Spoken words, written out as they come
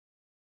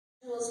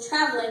individuals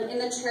traveling in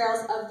the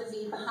trails of the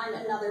V behind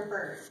another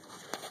bird.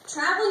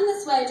 Traveling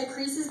this way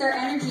decreases their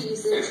energy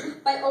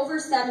usage by over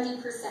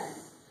 70%,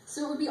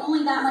 so it would be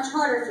only that much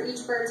harder for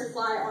each bird to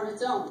fly on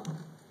its own.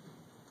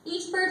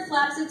 Each bird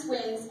flaps its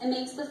wings and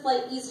makes the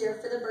flight easier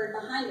for the bird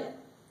behind it.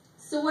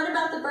 So what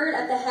about the bird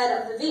at the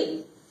head of the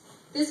V?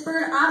 This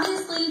bird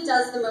obviously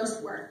does the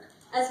most work,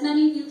 as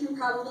many of you can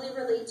probably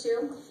relate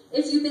to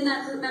if you've been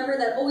that group member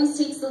that always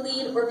takes the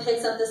lead or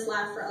picks up the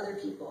slack for other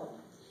people.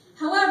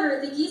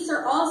 However, the geese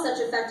are all such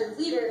effective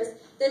leaders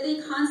that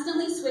they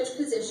constantly switch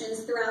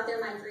positions throughout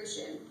their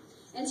migration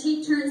and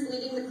take turns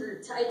leading the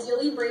group to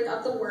ideally break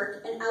up the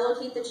work and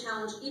allocate the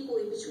challenge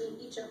equally between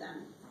each of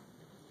them.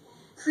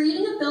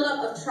 Creating a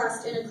buildup of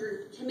trust in a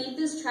group can make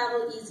this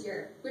travel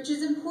easier, which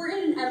is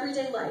important in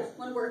everyday life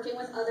when working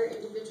with other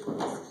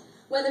individuals,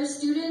 whether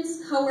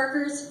students,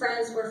 coworkers,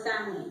 friends, or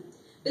family.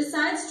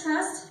 Besides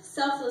trust,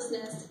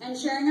 selflessness, and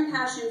sharing a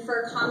passion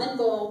for a common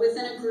goal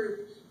within a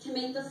group can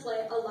make the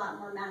flight a lot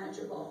more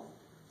manageable.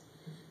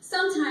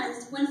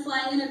 Sometimes, when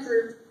flying in a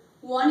group,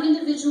 one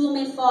individual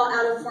may fall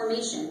out of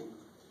formation.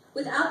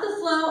 Without the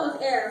flow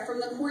of air from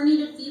the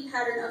coordinated V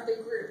pattern of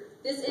the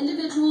group, this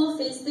individual will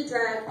face the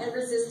drag and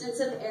resistance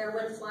of air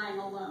when flying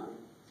alone.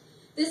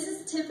 This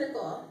is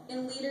typical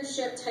in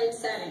leadership-type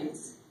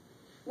settings,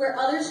 where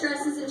other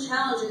stresses and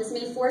challenges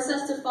may force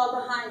us to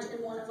fall behind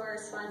in one of our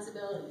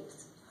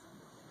responsibilities.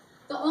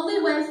 The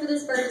only way for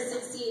this bird to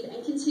succeed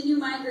and continue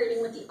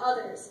migrating with the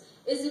others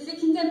is if it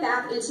can get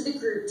back into the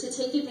group to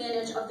take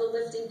advantage of the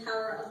lifting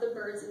power of the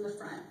birds in the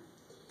front.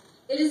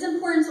 It is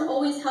important to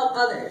always help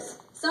others.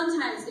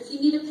 Sometimes, if you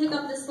need to pick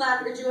up the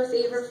slack or do a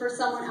favor for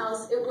someone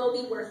else, it will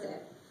be worth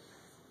it,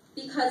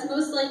 because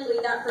most likely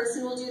that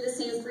person will do the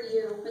same for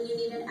you when you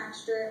need an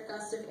extra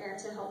gust of air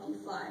to help you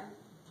fly.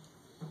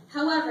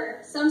 However,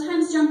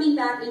 sometimes jumping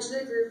back into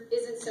the group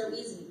isn't so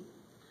easy.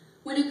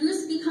 When a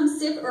goose becomes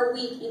sick or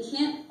weak and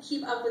can't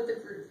keep up with the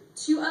group,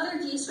 two other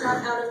geese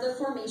drop out of the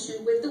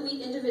formation with the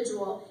weak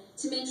individual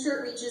to make sure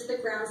it reaches the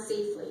ground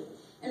safely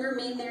and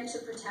remain there to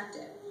protect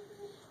it.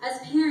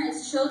 As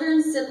parents,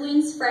 children,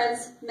 siblings,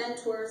 friends,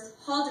 mentors,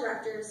 hall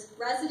directors,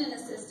 resident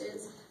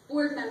assistants,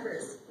 board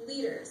members,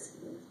 leaders,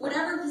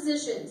 whatever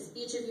positions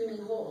each of you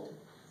may hold,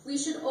 we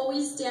should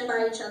always stand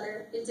by each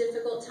other in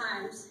difficult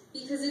times,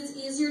 because it's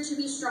easier to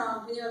be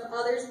strong when you have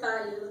others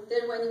by you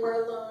than when you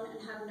are alone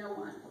and have no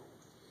one.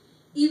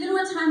 Even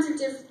when times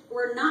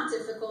are not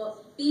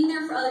difficult, being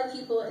there for other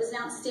people is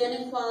an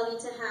outstanding quality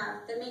to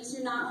have that makes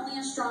you not only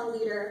a strong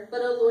leader,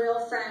 but a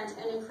loyal friend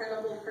and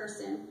incredible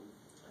person.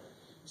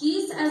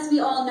 Geese, as we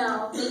all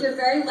know, make a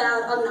very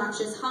loud,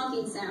 obnoxious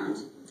honking sound.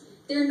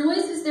 This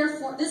noise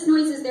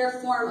is their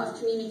form of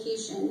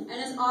communication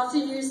and is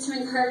often used to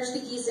encourage the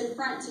geese in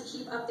front to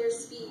keep up their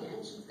speed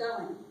and keep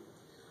going.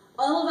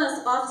 All of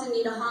us often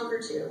need a honk or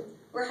two,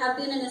 or have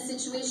been in a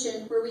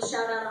situation where we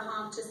shout out a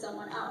honk to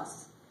someone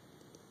else.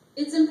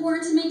 It's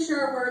important to make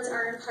sure our words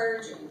are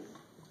encouraging,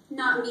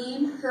 not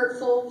mean,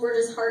 hurtful, or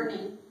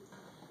disheartening.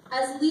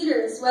 As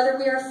leaders, whether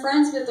we are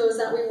friends with those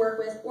that we work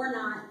with or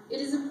not,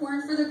 it is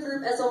important for the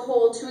group as a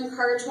whole to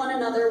encourage one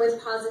another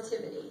with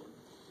positivity.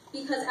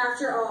 Because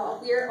after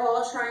all, we are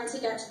all trying to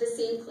get to the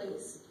same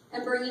place,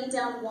 and bringing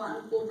down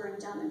one will bring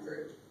down the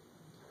group.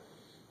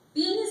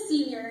 Being a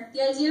senior,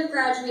 the idea of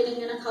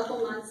graduating in a couple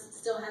months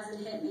still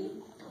hasn't hit me.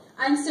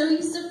 I'm so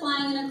used to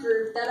flying in a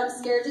group that I'm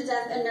scared to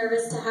death and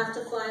nervous to have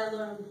to fly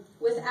alone,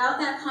 without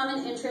that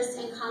common interest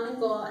and common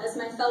goal as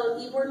my fellow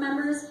e-board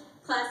members,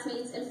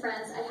 classmates, and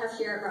friends I have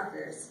here at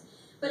Rutgers.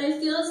 But I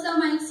feel as though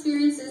my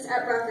experiences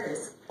at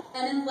Rutgers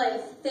and in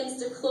life,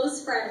 thanks to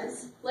close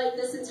friends, like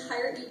this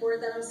entire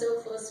e-board that I'm so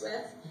close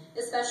with,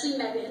 especially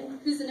Megan,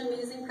 who's an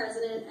amazing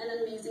president and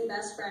an amazing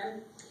best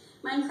friend,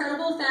 my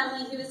incredible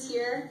family who is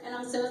here, and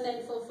I'm so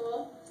thankful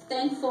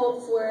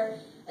for,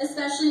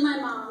 especially my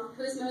mom,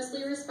 who is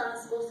mostly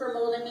responsible for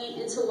molding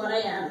me into what I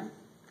am,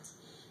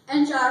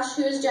 and Josh,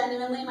 who is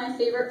genuinely my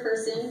favorite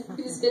person,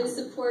 who's been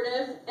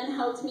supportive and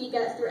helped me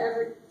get through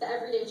the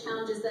everyday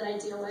challenges that I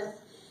deal with.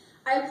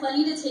 I have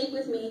plenty to take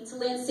with me to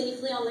land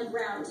safely on the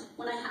ground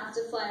when I have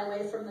to fly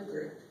away from the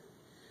group.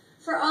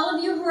 For all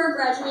of you who are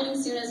graduating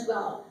soon as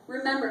well,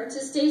 remember to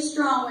stay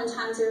strong when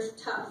times are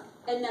tough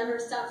and never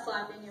stop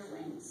flapping your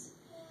wings.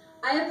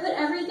 I have put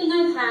everything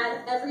I've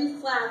had, every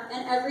flap,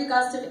 and every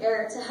gust of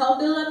air to help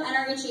build up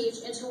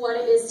NRHH into what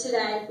it is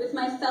today with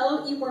my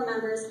fellow e-board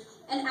members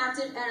and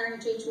active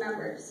NRHH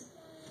members.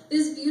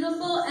 This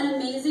beautiful and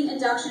amazing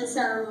induction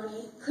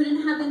ceremony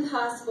couldn't have been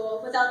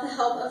possible without the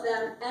help of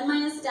them and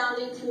my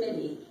astounding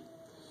committee.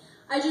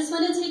 I just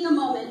want to take a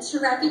moment to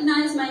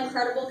recognize my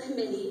incredible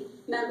committee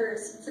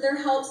members for their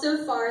help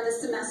so far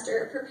this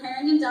semester,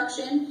 preparing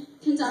induction,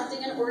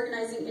 conducting and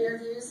organizing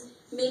interviews,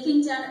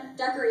 making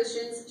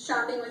decorations,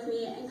 shopping with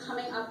me, and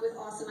coming up with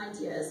awesome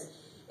ideas.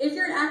 If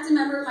you're an active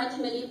member of my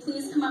committee,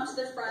 please come up to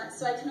the front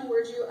so I can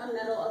award you a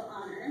Medal of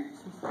Honor.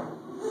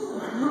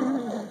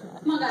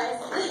 Come on, guys.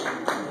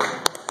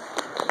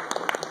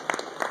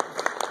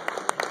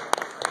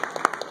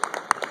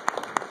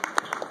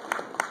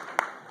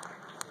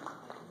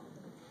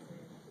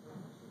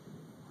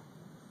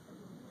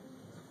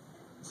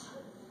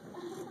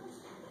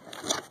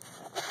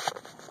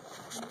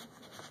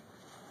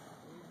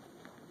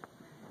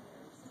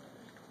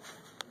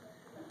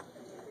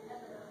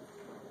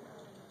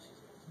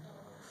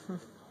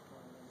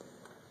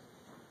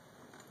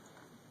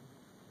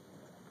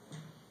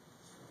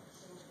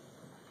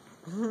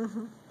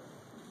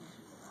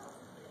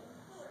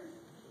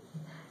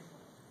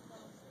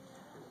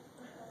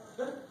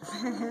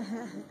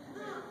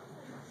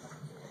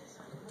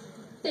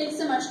 Thanks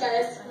so much,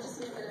 guys. I'm just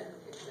going to get a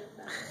picture of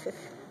that.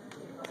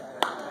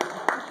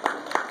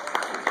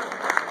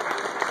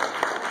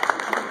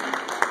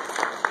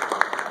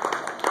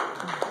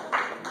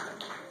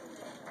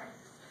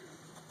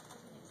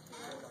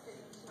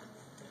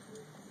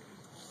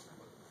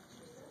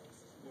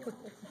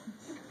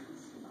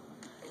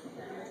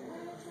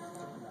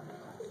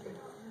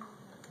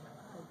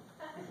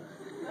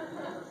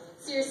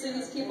 Seriously,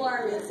 these people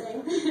are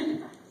amazing.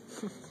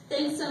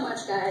 Thanks so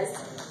much, guys.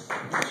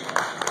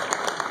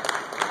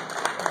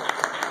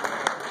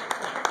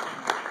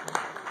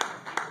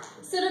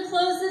 So to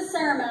close this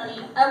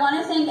ceremony, I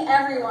want to thank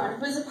everyone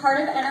who is a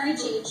part of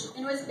NRHH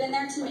and who has been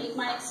there to make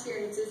my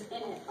experiences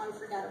in it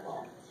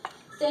unforgettable.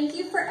 Thank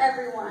you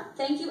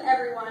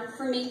everyone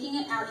for making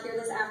it out here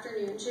this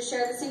afternoon to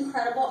share this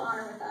incredible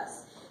honor with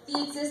us.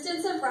 The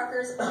existence of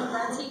Rutgers' own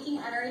breathtaking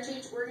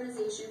NRHH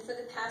organization for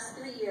the past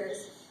 3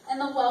 years, and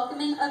the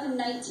welcoming of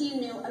 19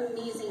 new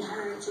amazing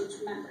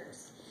NRHH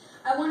members.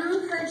 I want to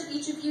encourage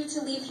each of you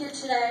to leave here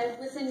today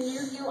with a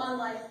new view on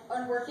life,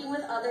 on working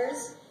with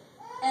others,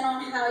 and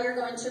on how you're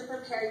going to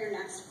prepare your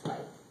next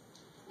flight.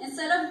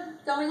 Instead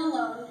of going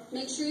alone,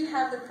 make sure you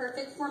have the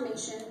perfect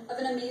formation of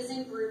an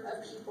amazing group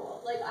of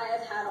people, like I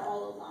have had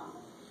all along.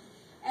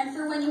 And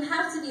for when you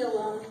have to be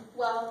alone,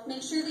 well,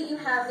 make sure that you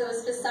have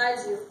those beside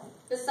you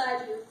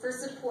for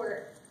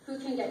support who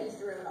can get you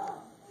through it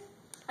all.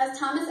 As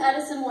Thomas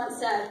Edison once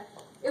said,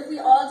 if we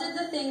all did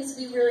the things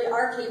we really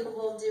are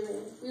capable of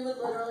doing, we would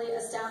literally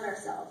astound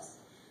ourselves.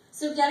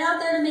 So get out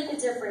there to make a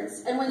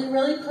difference, and when you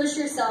really push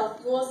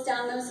yourself, you will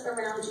astound those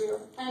around you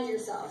and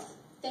yourself.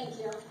 Thank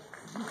you.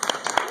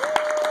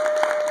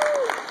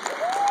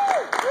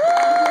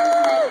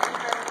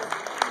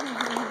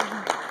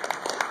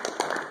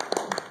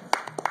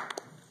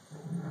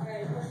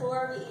 Alright,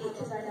 before we eat,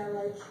 because I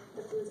know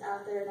the food's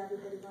out there and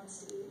everybody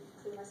wants to eat,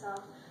 including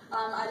myself,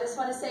 I just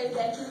want to say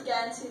thank you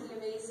again to the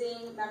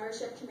amazing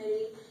membership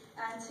committee,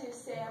 and to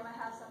Sam. I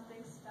have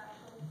something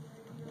special for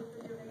you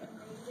for doing an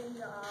amazing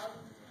job.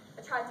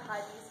 I tried to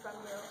hide these from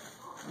you.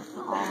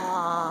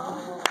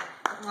 Aww.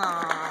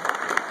 Aww.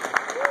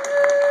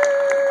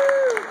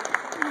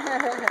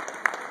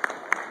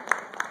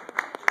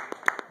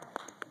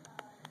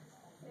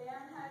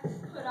 Sam has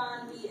put on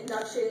the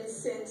induction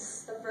since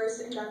the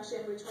first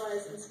induction, which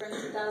was in spring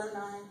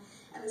 2009.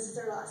 And this is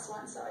her last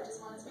one, so I just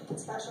wanted to make it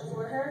special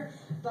for her.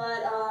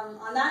 But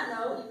on that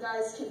note, you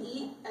guys can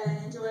eat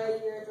and enjoy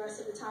the rest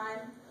of the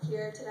time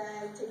here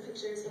today, take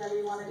pictures, whatever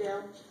you want to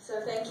do.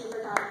 So thank you for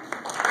coming.